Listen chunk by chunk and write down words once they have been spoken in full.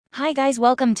Hi guys,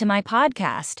 welcome to my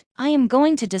podcast. I am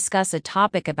going to discuss a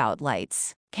topic about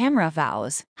lights, camera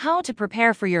vows, how to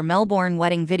prepare for your Melbourne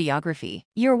wedding videography.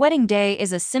 Your wedding day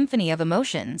is a symphony of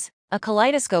emotions, a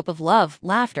kaleidoscope of love,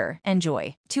 laughter, and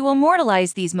joy. To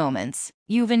immortalize these moments,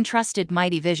 you've entrusted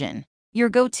Mighty Vision, your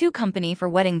go-to company for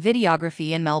wedding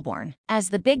videography in Melbourne.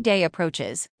 As the big day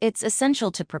approaches, it's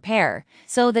essential to prepare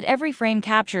so that every frame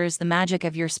captures the magic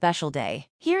of your special day.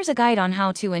 Here's a guide on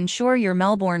how to ensure your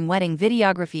Melbourne wedding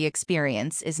videography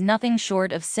experience is nothing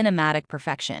short of cinematic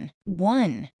perfection.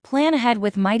 1. Plan ahead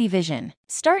with Mighty Vision.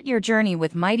 Start your journey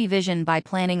with Mighty Vision by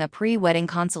planning a pre-wedding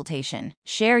consultation.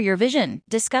 Share your vision,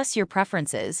 discuss your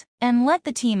preferences, and let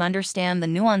the team understand the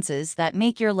nuances that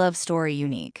make your love story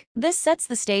unique. This sets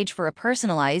the stage for a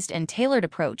personalized and tailored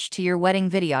approach to your wedding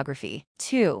videography.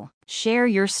 2. Share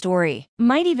your story.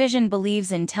 Mighty Vision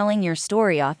believes in telling your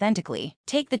story authentically.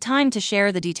 Take the time to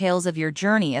share the details of your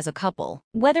journey as a couple,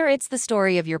 whether it's the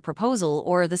story of your proposal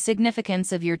or the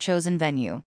significance of your chosen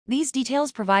venue. These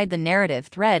details provide the narrative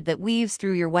thread that weaves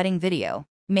through your wedding video,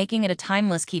 making it a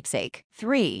timeless keepsake.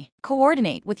 3.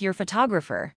 Coordinate with your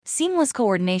photographer. Seamless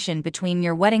coordination between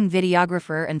your wedding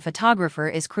videographer and photographer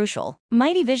is crucial.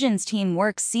 Mighty Vision's team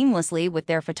works seamlessly with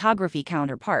their photography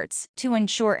counterparts to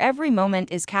ensure every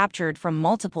moment is captured from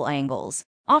multiple angles,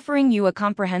 offering you a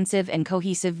comprehensive and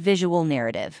cohesive visual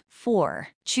narrative. 4.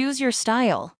 Choose your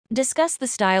style. Discuss the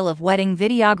style of wedding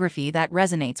videography that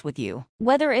resonates with you.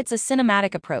 Whether it's a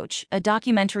cinematic approach, a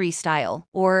documentary style,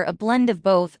 or a blend of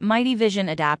both, Mighty Vision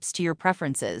adapts to your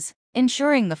preferences,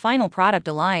 ensuring the final product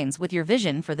aligns with your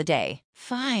vision for the day.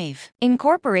 5.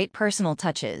 Incorporate personal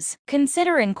touches.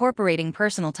 Consider incorporating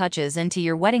personal touches into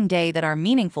your wedding day that are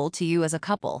meaningful to you as a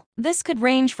couple. This could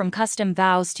range from custom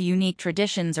vows to unique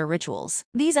traditions or rituals.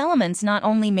 These elements not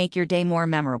only make your day more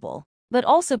memorable, but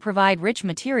also provide rich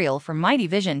material for Mighty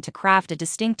Vision to craft a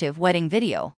distinctive wedding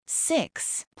video.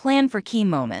 6. Plan for key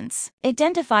moments.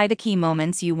 Identify the key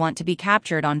moments you want to be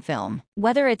captured on film.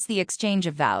 Whether it's the exchange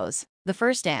of vows, the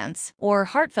first dance, or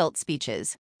heartfelt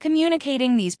speeches,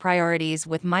 communicating these priorities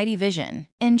with Mighty Vision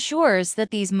ensures that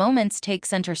these moments take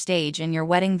center stage in your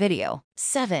wedding video.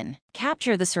 7.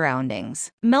 Capture the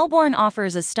surroundings. Melbourne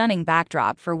offers a stunning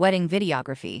backdrop for wedding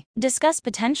videography. Discuss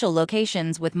potential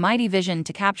locations with Mighty Vision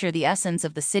to capture the essence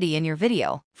of the city in your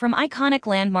video. From iconic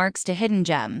landmarks to hidden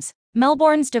gems,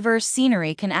 Melbourne's diverse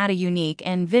scenery can add a unique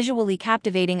and visually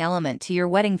captivating element to your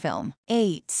wedding film.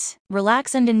 8.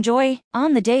 Relax and enjoy.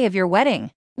 On the day of your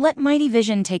wedding, let Mighty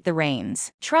Vision take the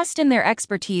reins. Trust in their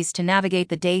expertise to navigate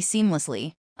the day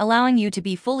seamlessly, allowing you to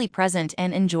be fully present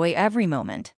and enjoy every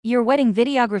moment. Your wedding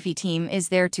videography team is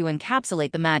there to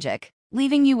encapsulate the magic,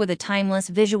 leaving you with a timeless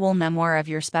visual memoir of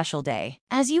your special day.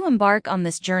 As you embark on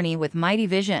this journey with Mighty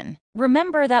Vision,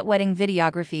 remember that wedding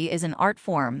videography is an art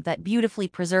form that beautifully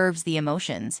preserves the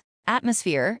emotions,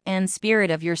 atmosphere, and spirit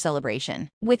of your celebration.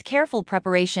 With careful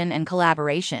preparation and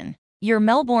collaboration, your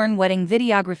Melbourne wedding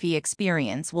videography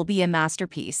experience will be a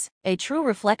masterpiece, a true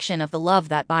reflection of the love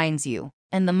that binds you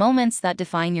and the moments that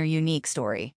define your unique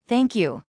story. Thank you